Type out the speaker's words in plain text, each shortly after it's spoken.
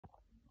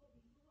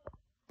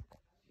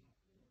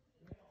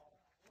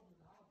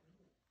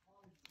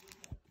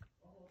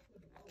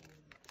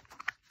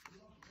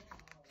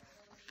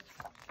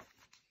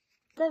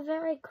the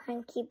very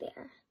cranky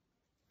bear.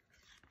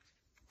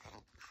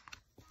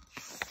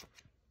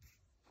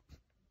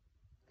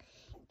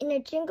 In a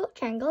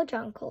jingle-jangle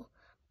jungle,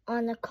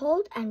 on a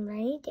cold and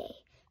rainy day,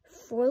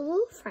 4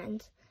 little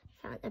friends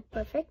found a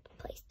perfect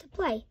place to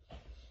play.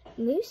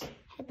 Moose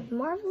had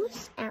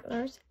marvelous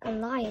antlers, a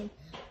lion,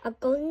 a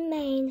golden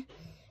mane,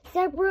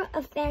 zebra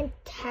of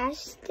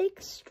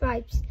fantastic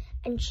stripes,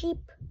 and sheep,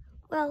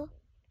 well,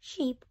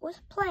 sheep was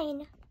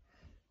plain.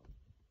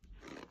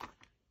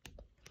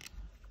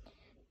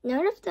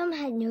 None of them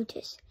had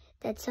noticed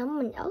that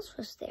someone else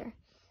was there.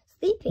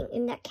 Sleeping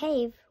in that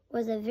cave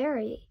was a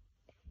very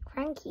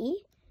cranky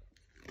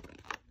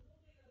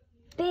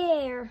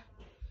bear.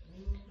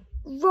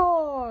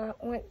 Roar,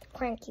 went the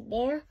cranky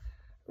bear.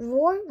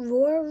 Roar,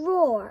 roar,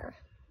 roar.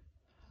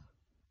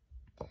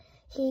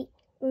 He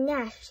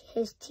gnashed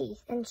his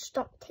teeth and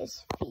stomped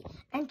his feet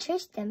and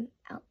chased them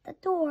out the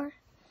door.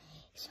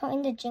 So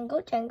in the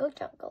jingle, jangle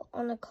jungle,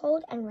 on a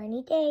cold and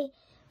rainy day,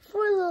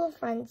 4 little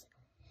friends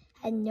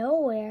had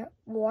nowhere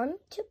warm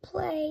to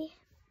play.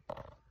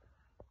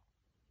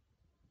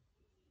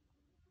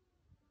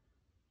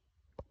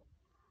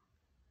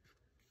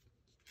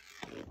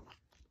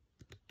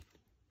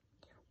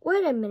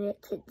 Wait a minute,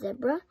 said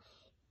Zebra,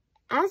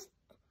 as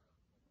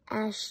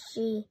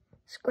she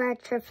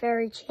scratched her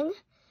fairy chin.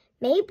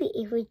 Maybe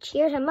if we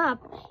cheered him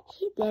up,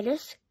 he'd let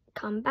us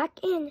come back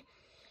in.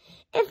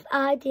 If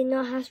I did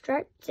not have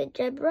stripes, said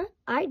Zebra,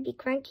 I'd be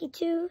cranky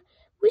too.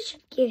 We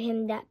should give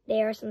him that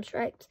bear some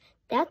stripes.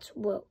 That's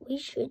what we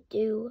should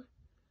do.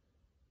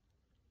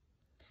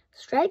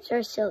 Stripes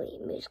are silly,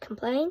 Moose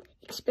complained,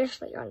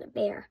 especially on the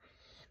bear.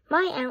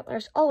 My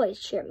antlers always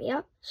cheer me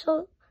up,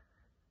 so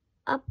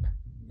up,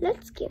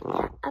 let's give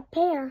that a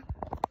pair.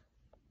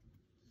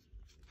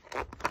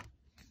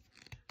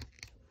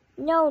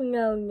 No,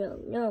 no, no,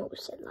 no,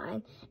 said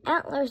Lion.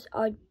 Antlers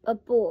are a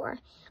bore.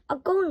 A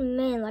golden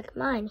man like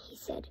mine, he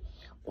said,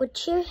 would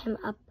cheer him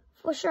up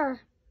for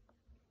sure.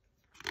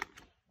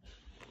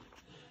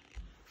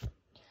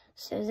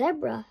 So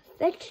Zebra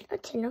fetched a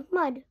tin of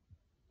mud,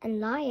 and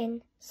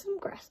Lion some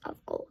grass of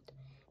gold.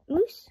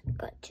 Moose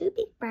got 2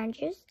 big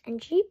branches,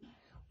 and sheep,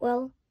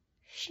 well,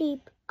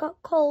 sheep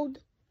got cold.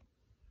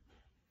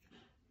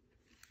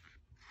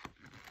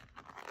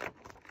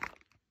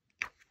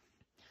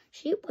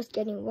 Sheep was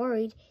getting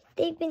worried.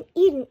 They'd been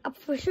eaten up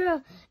for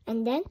sure.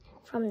 And then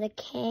from the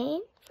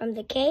cave,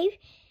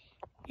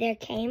 there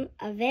came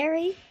a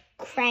very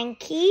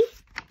cranky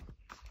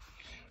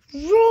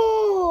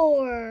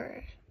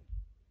roar.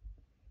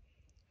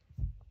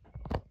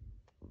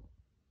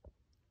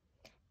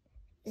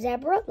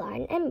 Zebra,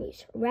 Lion, and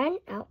Moose ran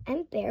out,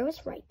 and Bear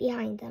was right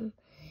behind them.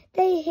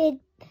 They hid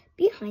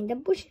behind the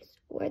bushes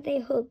where they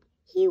hoped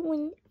he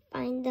wouldn't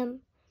find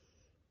them.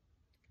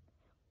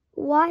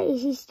 Why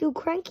is he still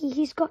cranky?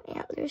 He's got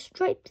antlers,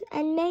 stripes,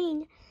 and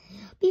mane.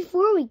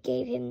 Before we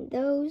gave him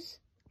those,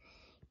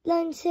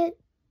 Lion said,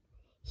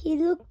 he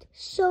looked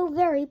so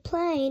very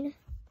plain.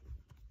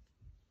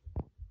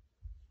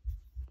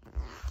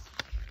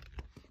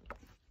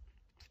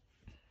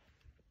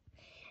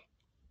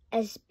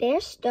 As Bear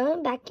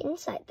stoned back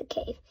inside the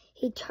cave,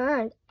 he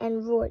turned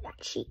and roared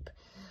at Sheep.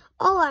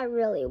 All I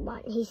really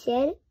want, he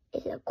said,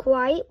 is a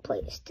quiet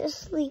place to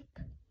sleep.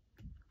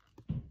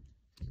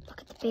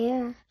 Look at the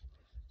bear.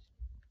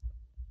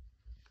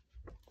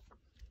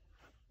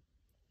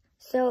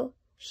 So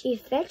she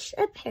fetched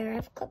a pair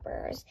of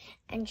clippers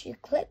and she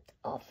clipped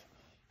off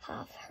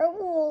half her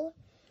wool.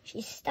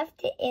 She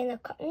stuffed it in a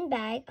cotton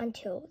bag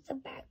until the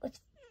bag was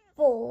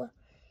full.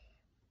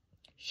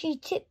 She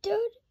tiptoed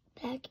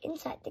back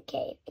inside the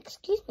cave.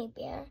 Excuse me,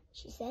 Bear,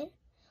 she said.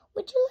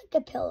 Would you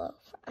like a pillow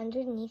for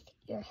underneath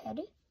your head?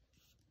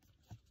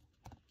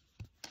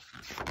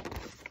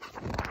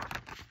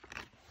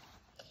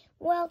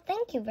 Well,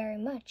 thank you very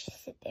much,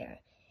 said Bear.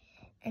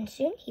 And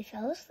soon he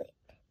fell asleep.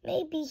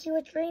 Maybe he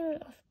was dreaming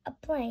of a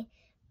plain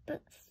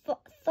but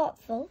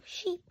thoughtful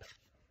sheep.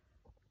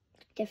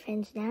 They're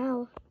friends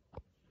now.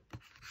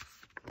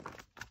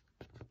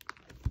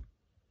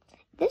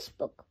 This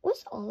book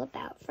was all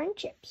about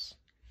friendships.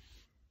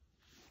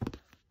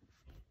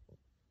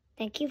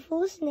 Thank you for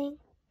listening.